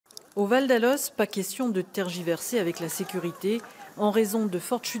Au Val d'Allos, pas question de tergiverser avec la sécurité en raison de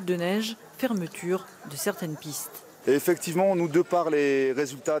fortes chutes de neige, fermeture de certaines pistes. Et effectivement, nous, de par les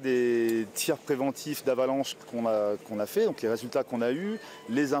résultats des tirs préventifs d'avalanche qu'on a fait, donc les résultats qu'on a eus,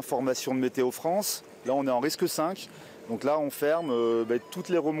 les informations de Météo France, là on est en risque 5. Donc là on ferme toutes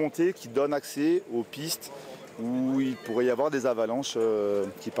les remontées qui donnent accès aux pistes où il pourrait y avoir des avalanches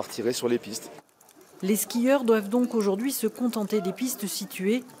qui partiraient sur les pistes. Les skieurs doivent donc aujourd'hui se contenter des pistes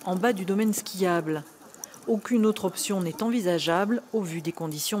situées en bas du domaine skiable. Aucune autre option n'est envisageable au vu des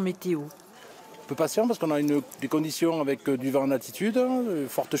conditions météo. Un peu patient parce qu'on a des conditions avec du vent en altitude,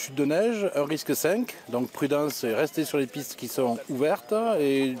 forte chute de neige, un risque 5. Donc prudence et rester sur les pistes qui sont ouvertes.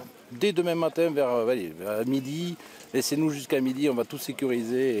 Et dès demain matin vers midi, laissez-nous jusqu'à midi, on va tout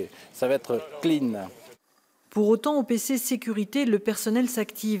sécuriser. Et ça va être clean. Pour autant, au PC Sécurité, le personnel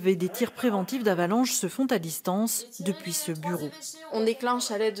s'active et des tirs préventifs d'avalanche se font à distance depuis ce bureau. On déclenche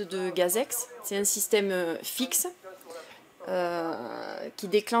à l'aide de Gazex, c'est un système fixe qui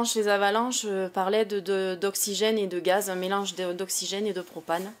déclenche les avalanches par l'aide d'oxygène et de gaz, un mélange d'oxygène et de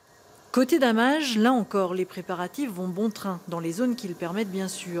propane. Côté damage, là encore, les préparatifs vont bon train, dans les zones qui le permettent bien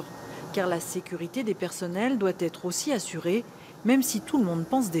sûr, car la sécurité des personnels doit être aussi assurée, même si tout le monde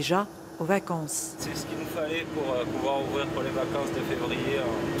pense déjà aux vacances. C'est ce qu'il nous fallait pour pouvoir ouvrir pour les vacances de février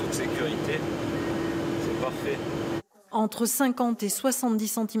en toute sécurité. C'est parfait. Entre 50 et 70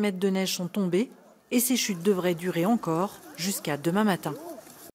 cm de neige sont tombés et ces chutes devraient durer encore jusqu'à demain matin.